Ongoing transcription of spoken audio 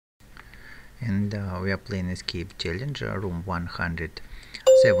And we are playing escape challenge, room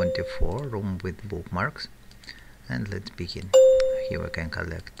 174, room with bookmarks. And let's begin. Here we can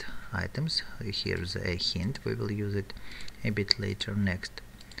collect items. Here's a hint, we will use it a bit later. Next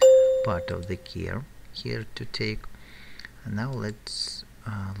part of the key here to take. And now let's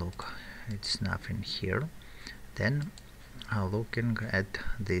look, it's nothing here. Then looking at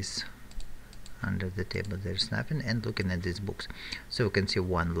this under the table, there's nothing, and looking at these books, so we can see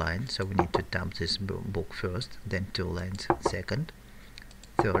one line, so we need to tap this book first, then two lines second,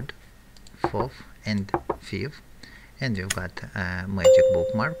 third, fourth and fifth, and we've got a magic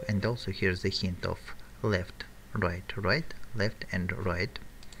bookmark. And also here's the hint of left, right, right, left and right,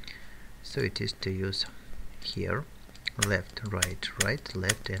 so it is to use here left, right, right,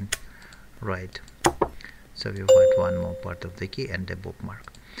 left and right. So we've got one more part of the key and a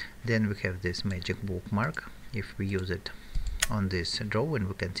bookmark. Then we have this magic bookmark. If we use it on this drawing,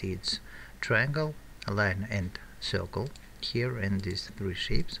 we can see it's triangle, a line and circle here, and these three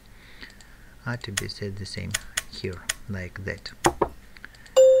shapes are to be set the same here, like that.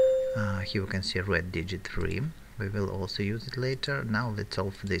 Here we can see red digit 3. We will also use it later. Now let's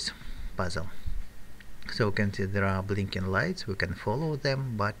solve this puzzle. So we can see there are blinking lights, we can follow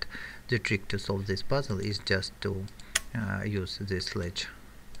them, but the trick to solve this puzzle is just to use this ledge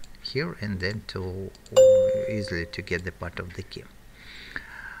here, and then to easily to get the part of the key.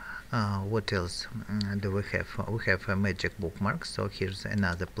 What else do we have? We have a magic bookmark, so here's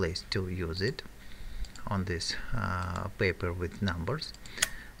another place to use it on this paper with numbers.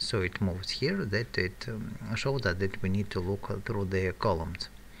 So it moves here, that it shows that we need to look through the columns.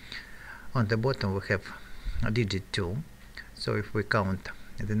 On the bottom we have digit 2, so if we count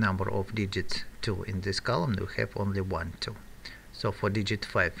the number of digits 2 in this column, we have only 1, 2. So for digit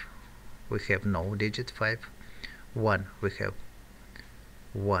 5 we have no digit 5, 1 we have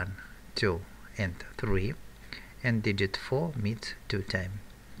 1, 2 and 3, and digit 4 meets 2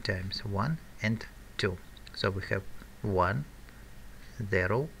 times 1 and 2. So we have 1,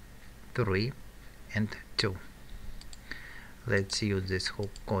 0, 3 and 2. Let's use this whole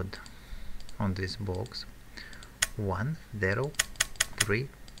code on this box. 1, 0, 3,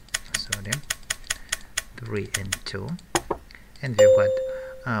 3 and 2, and we've got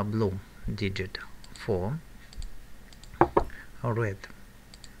blue digit 4, red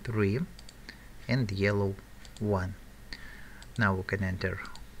 3 and yellow 1. Now we can enter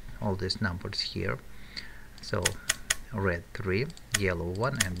all these numbers here. So red 3, yellow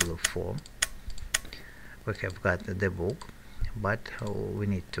 1 and blue 4. We have got the book, but we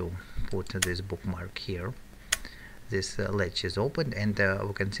need to put this bookmark here. This latch is opened, and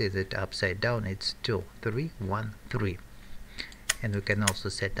we can see that upside down it's 2, 3, 1, 3, and we can also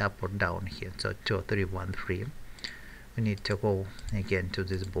set up or down here. So 2, 3, 1, 3. We need to go again to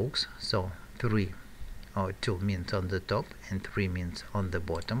these books. So 3 or 2 means on the top, and 3 means on the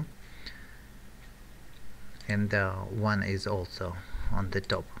bottom, and 1 is also on the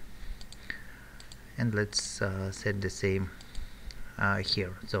top. And let's set the same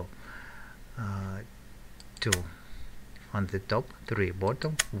here. So 2 on the top, 3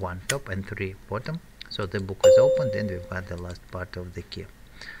 bottom, 1 top and 3 bottom. So the book is opened, and we've got the last part of the key.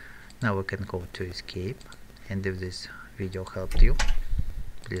 Now we can go to escape, and if this video helped you,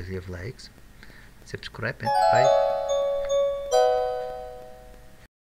 please leave likes, subscribe, and bye.